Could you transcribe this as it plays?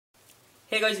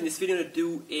Hey guys, in this video I'm going to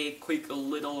do a quick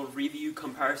little review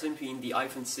comparison between the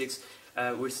iPhone 6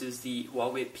 versus the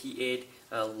Huawei P8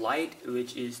 Lite,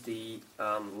 which is the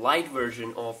Lite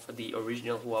version of the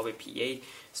original Huawei P8.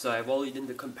 So I've already done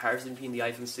the comparison between the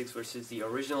iPhone 6 versus the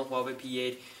original Huawei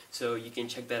P8, so you can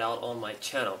check that out on my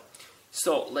channel.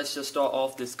 So let's just start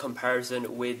off this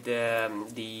comparison with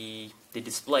the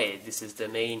display. This is the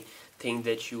main thing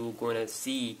that you're going to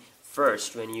see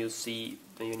first when you're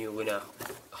gonna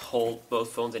hold both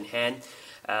phones in hand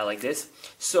like this.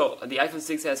 So the iPhone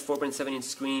 6 has 4.7-inch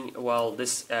screen, while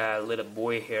this little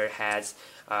boy here has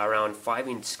around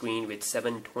 5-inch screen with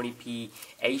 720p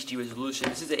HD resolution.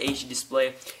 This is an HD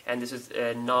display, and this is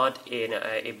not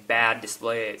a bad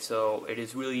display. So it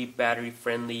is really battery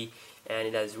friendly, and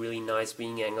it has really nice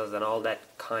viewing angles and all that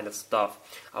kind of stuff.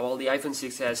 While the iPhone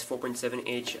 6 has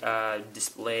 4.7-inch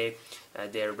display,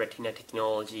 their Retina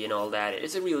technology and all that,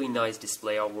 it's a really nice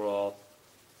display overall.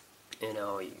 You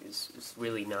know, it's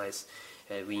really nice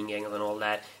viewing angle and all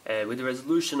that. With a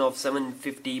resolution of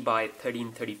 750 by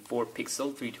 1334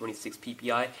 pixel, 326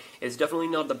 ppi, it's definitely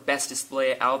not the best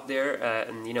display out there.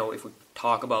 And you know, if we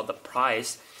talk about the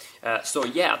price. So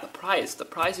yeah, the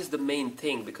price is the main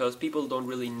thing, because people don't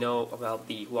really know about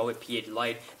the Huawei P8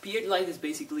 Lite. P8 Lite is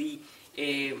basically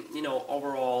a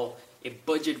overall a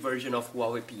budget version of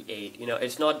Huawei P8. You know,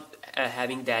 it's not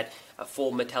having that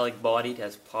full metallic body. It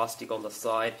has plastic on the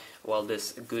side, while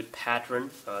this good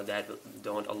pattern that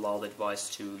don't allow the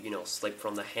device to slip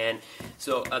from the hand.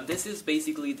 So this is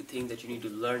basically the thing that you need to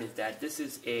learn, is that this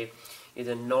is a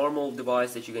normal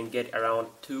device that you can get around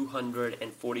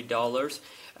 $240.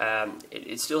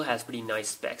 It still has pretty nice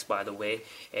specs, by the way.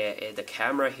 The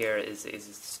camera here is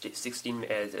 16.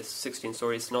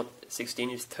 Sorry, it's not 16.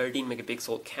 It's 13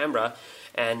 megapixel camera,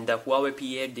 and the Huawei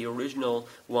P8, the original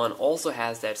one, also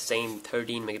has that same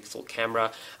 13 megapixel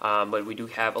camera. But we do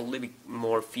have a little bit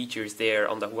more features there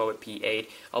on the Huawei P8.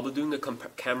 I'll be doing a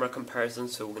camera comparison,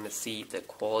 so we're gonna see the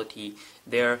quality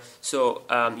there. So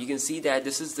you can see that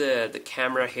this is the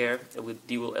camera here with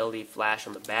dual LED flash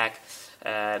on the back.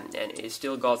 And it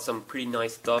still got some pretty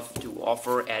nice stuff to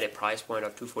offer at a price point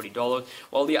of $240.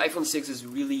 While the iPhone 6 is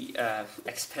really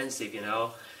expensive, you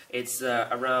know. It's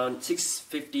around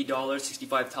 $650,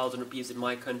 65,000 rupees in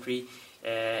my country,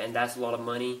 and that's a lot of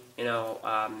money. You know,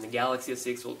 the Galaxy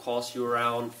S6 will cost you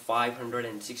around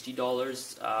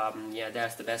 $560. Yeah,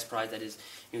 that's the best price that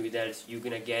you're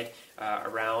gonna get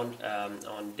around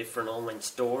on different online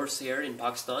stores here in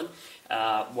Pakistan.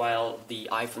 While the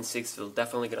iPhone 6 will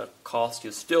definitely gonna cost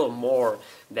you still more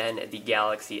than the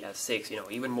Galaxy S6. You know,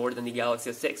 even more than the Galaxy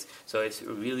S6. So it's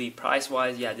really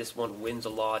price-wise, yeah, this one wins a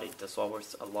lot. It just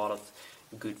offers a lot of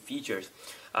good features.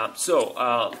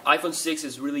 iPhone 6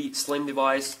 is really slim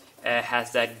device,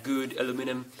 has that good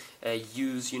aluminum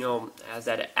use, has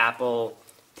that Apple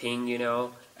thing,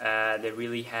 they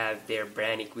really have their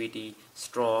brand equity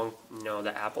strong,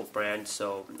 the Apple brand,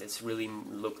 so it's really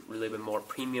look really bit more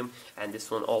premium, and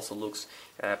this one also looks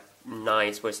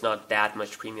nice, but it's not that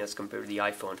much premium as compared to the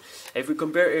iPhone. If we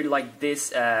compare it like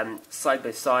this side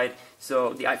by side,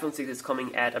 so the iPhone 6 is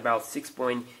coming at about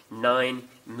 6.9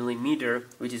 millimeter,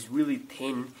 which is really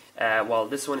thin, while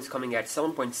this one is coming at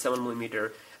 7.7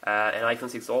 millimeter. And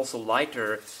iPhone 6 is also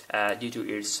lighter due to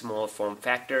its small form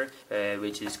factor,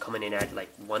 which is coming in at like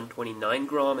 129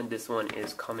 gram, and this one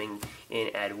is coming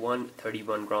in at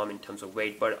 131 gram in terms of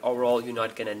weight. But overall, you're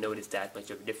not gonna notice that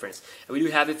much of a difference. We do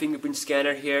have a fingerprint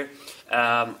scanner here,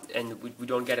 and we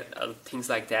don't get things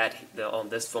like that on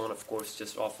this phone. Of course,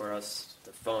 just offer us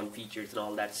the phone features and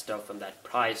all that stuff and that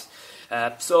price.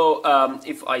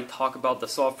 If I talk about the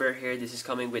software here, this is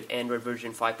coming with Android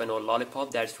version 5.0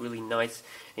 Lollipop. That's really nice.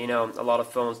 A lot of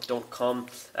phones don't come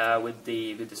with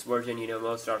this version.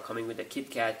 Most are coming with the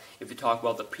KitKat. If you talk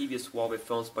about the previous Huawei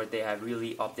phones, but they have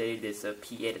really updated this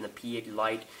P8 and the P8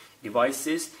 Lite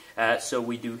devices. So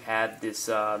we do have this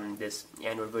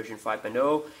Android version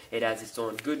 5.0. It has its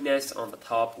own goodness. On the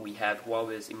top, we have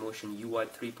Huawei's Emotion UI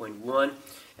 3.1.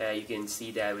 You can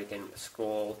see that we can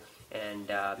scroll,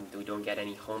 and we don't get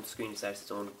any home screen. So that's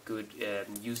its own good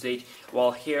usage.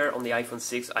 While here on the iPhone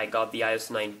 6, I got the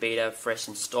iOS 9 beta fresh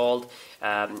installed.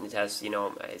 It has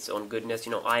its own goodness.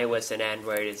 iOS and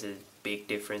Android is a big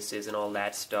differences and all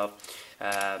that stuff.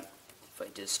 If I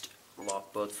just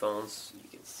lock both phones, you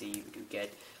can see we do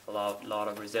get a lot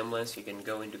of resemblance. You can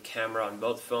go into camera on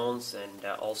both phones, and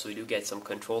also you do get some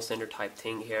control center type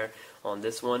thing here on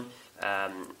this one.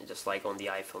 just like on the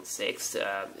iPhone 6.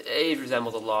 It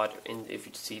resembles a lot if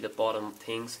you see the bottom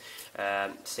things.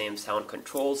 Same sound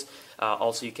controls.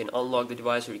 Also, you can unlock the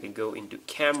device, or you can go into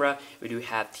camera. We do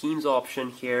have themes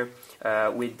option here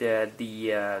with the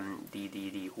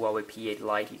Huawei P8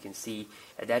 Lite. You can see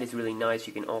that is really nice.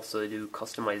 You can also do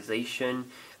customization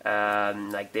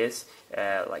like this.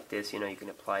 You know, you can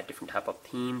apply different type of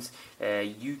themes.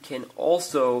 You can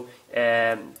also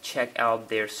check out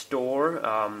their store.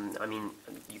 I mean,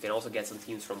 you can also get some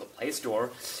themes from the Play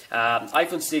Store.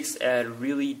 iPhone 6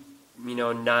 really, you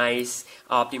know, nice,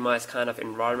 optimized kind of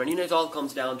environment. You know, it all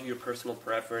comes down to your personal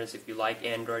preference. If you like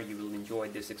Android, you will enjoy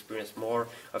this experience more.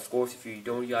 Of course, if you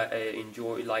don't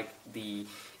enjoy like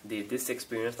this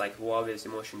experience, like Huawei's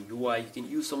Emotion UI, you can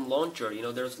use some launcher. You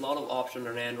know, there's a lot of options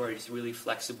on Android. It's really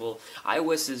flexible.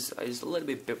 iOS is a little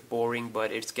bit boring,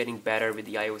 but it's getting better with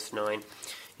the iOS 9.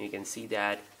 You can see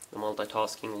that the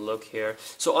multitasking look here.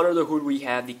 So under the hood, we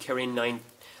have the Kirin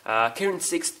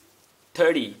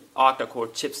 630 octa-core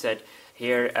chipset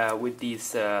here with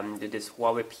this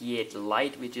Huawei P8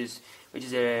 Lite, which is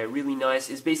really nice.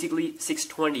 It's basically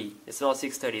 620. It's not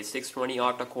 630. It's 620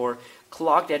 octa-core,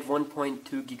 clocked at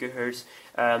 1.2 gigahertz.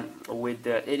 With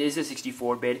it is a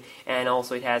 64-bit, and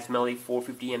also it has Mali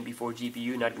 450 MP4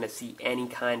 GPU. Not gonna see any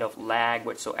kind of lag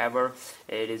whatsoever.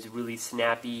 It is really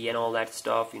snappy and all that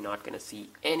stuff. You're not gonna see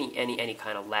any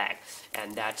kind of lag,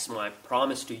 and that's my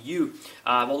promise to you.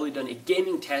 I've already done a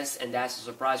gaming test, and that's a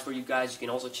surprise for you guys. You can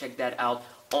also check that out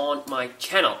on my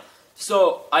channel.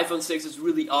 So iPhone 6 is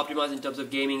really optimized in terms of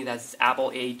gaming. That's Apple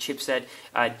A chipset,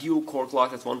 dual core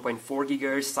clock, that's 1.4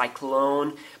 gigahertz,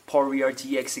 Cyclone, PowerVR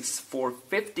GX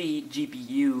 6450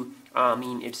 GPU. I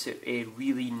mean, it's a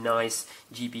really nice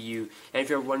GPU. And if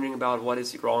you're wondering about what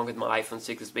is wrong with my iPhone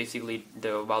 6, it's basically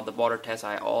about the water test.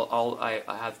 I always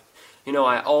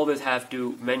have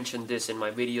to mention this in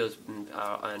my videos,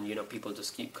 and you know, people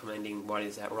just keep commenting, what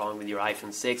is that wrong with your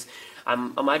iPhone 6?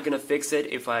 I'm not gonna fix it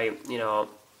if I, you know,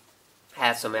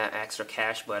 have some extra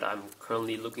cash, but I'm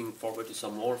currently looking forward to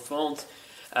some more phones.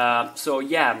 So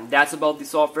yeah, that's about the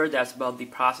software, that's about the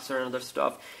processor and other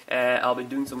stuff. I'll be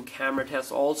doing some camera tests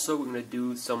also. We're going to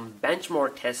do some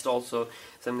benchmark tests also.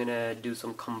 So I'm going to do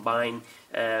some combined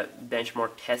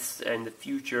benchmark tests in the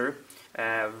future,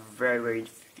 very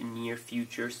near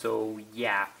future. So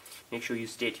yeah, make sure you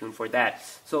stay tuned for that.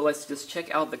 So let's just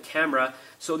check out the camera.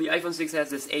 So the iPhone 6 has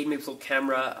this 8-megapixel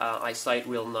camera. I sight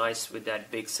real nice with that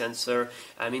big sensor.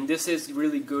 I mean, this is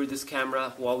really good. This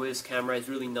camera, Huawei's camera, is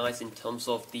really nice in terms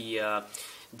of the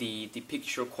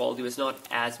picture quality. It's not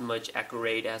as much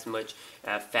accurate, as much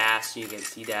fast. You can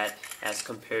see that as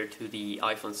compared to the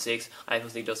iPhone 6. iPhone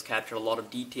 6 does capture a lot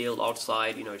of detail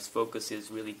outside. You know, its focus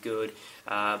is really good,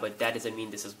 but that doesn't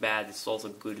mean this is bad. This is also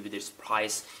good with its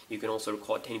price. You can also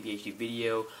record 1080p HD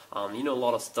video. You know, a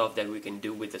lot of stuff that we can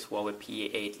do with this Huawei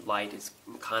P8 Lite is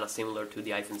kind of similar to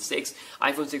the iPhone 6.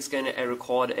 iPhone 6 can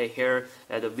record here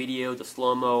the video, the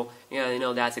slow-mo. Yeah, you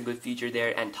know, that's a good feature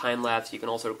there. And time-lapse, you can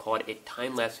also record a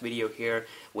time-lapse video here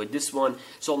with this one.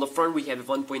 So on the front, we have a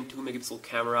 1.2 megapixel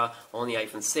camera on the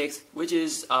iPhone 6, which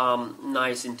is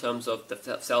nice in terms of the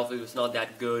selfie. It's not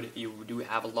that good. You do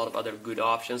have a lot of other good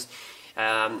options.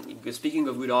 Speaking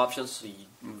of good options,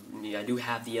 I do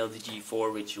have the LG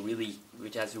G4,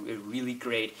 which has a really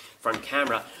great front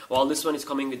camera. While this one is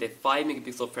coming with a 5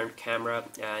 megapixel front camera,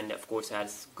 and of course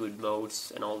has good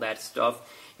modes and all that stuff.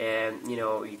 And you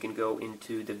know, you can go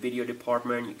into the video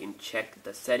department. You can check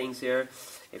the settings here.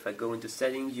 If I go into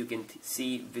settings, you can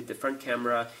see with the front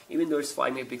camera, even though it's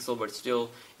 5 megapixel, but still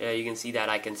you can see that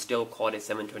I can still record a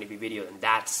 720p video, and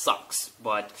that sucks.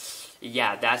 But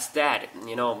yeah, that's that.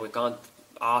 You know, we can't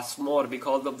ask more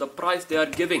because of the price they are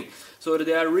giving. So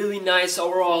they are really nice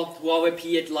overall. Huawei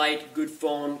P8 Lite, good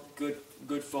phone, good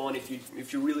phone.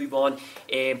 If you really want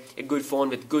a good phone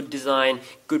with good design,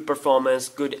 good performance,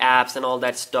 good apps and all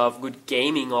that stuff, good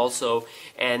gaming also,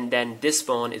 and then this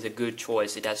phone is a good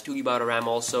choice. It has 2 GB of RAM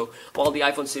also. While the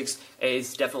iPhone 6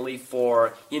 is definitely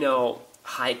for, you know,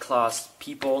 high class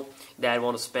people that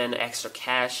want to spend extra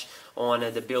cash on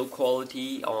the build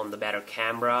quality, on the better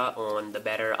camera, on the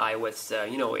better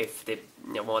iOS, you know, if they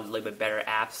want a little bit better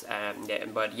apps.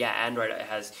 But yeah, Android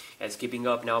is keeping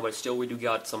up now, but still we do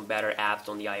got some better apps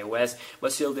on the iOS,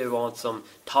 but still they want some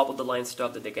top of the line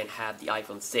stuff that they can have the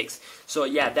iPhone 6. So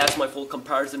yeah, that's my full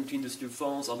comparison between these two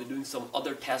phones. I'll be doing some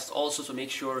other tests also, so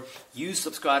make sure you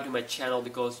subscribe to my channel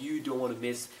because you don't want to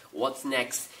miss what's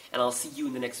next, and I'll see you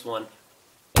in the next one.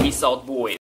 Peace out, boys.